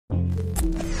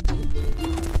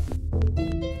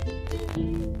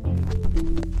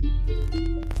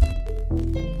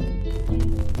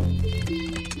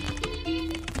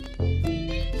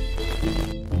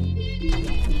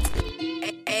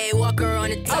Walker on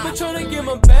the top. I've been tryna get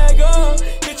my bag on,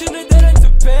 hitching the dead to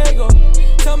Pago.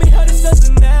 Tell me how this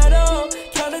doesn't add up.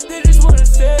 Count the digits when I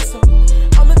say so.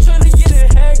 I'm not tryna get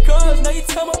in handcuffs. Now you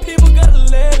tell my people gotta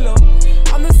lay low.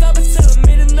 I'm not stopping till I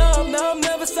made enough. Now I'm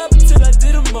never stopping till I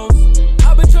did the most.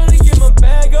 I've been tryna get my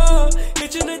bag on,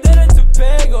 hitching the dead to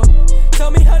Pago.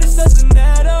 Tell me how this doesn't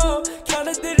add up. Count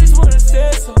the digits when I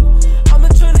say so. I'm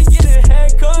not tryna get in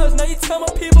handcuffs. Now you tell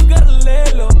my people gotta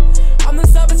lay low. I'm not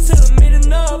stopping till I made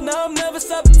enough. Now I'm never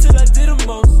stopping till I did the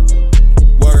most.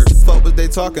 Word, fuck what they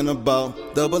talking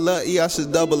about. Double up, I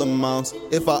should double amounts.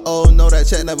 If I owe, know that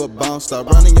check never bounce. Stop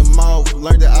running your mouth,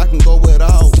 learn that I can go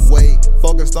without. Wait,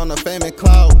 focused on the fame and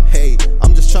clout. Hey,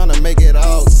 I'm just trying to make it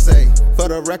out. Say, for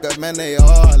the record, man, they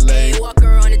all late.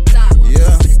 Walker on the top.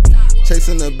 Yeah,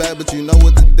 chasing the bag, but you know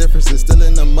what the difference is. Still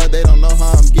in the mud, they don't know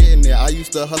how I'm getting there. I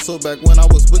used to hustle back when I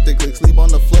was with the click. Sleep on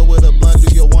the floor with a blunt,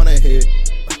 do you wanna hit?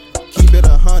 Keep it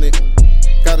 100.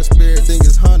 Got a spirit, think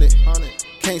it's 100.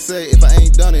 Can't say if I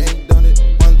ain't done it.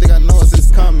 One thing I know is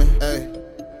it's coming. Ay.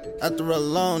 After a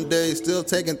long day, still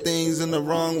taking things in the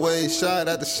wrong way. Shot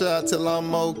after shot till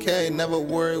I'm okay. Never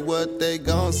worry what they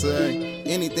gon' say.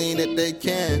 Anything that they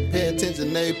can, pay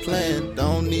attention, they plan.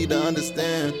 Don't need to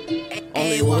understand.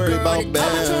 Only worry about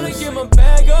bands. I've been tryna get my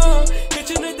bag on,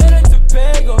 hitching the dead to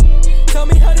Pago. Tell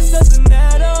me how this doesn't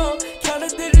add up. Count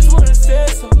the digits when I say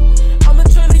so. I'm not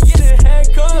tryna get in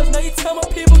handcuffs. Now you tell my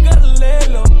people gotta lay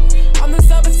low. I'm not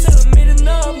stopping till I made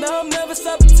enough. Now I'm never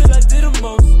stopping till I did the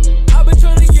most. I've been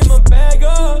tryna get my bag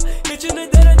on, hitching the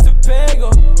dead to Pago.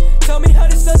 Tell me how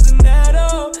this doesn't add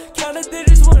up. Count the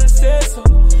digits when I say so.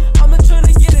 I'm not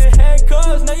tryna get in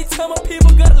handcuffs. Now you tell my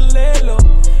people gotta lay low.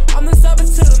 I'm not stopping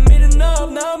till I made enough.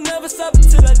 Now I'm never stopping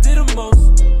till I did the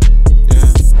most.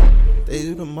 Yeah, they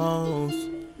do the most.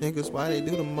 Niggas, why they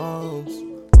do the most?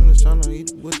 I'm just tryna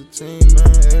eat with the team,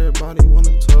 man. Everybody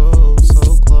wanna toast,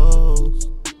 so close.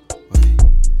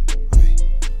 Wait,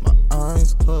 my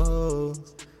eyes closed.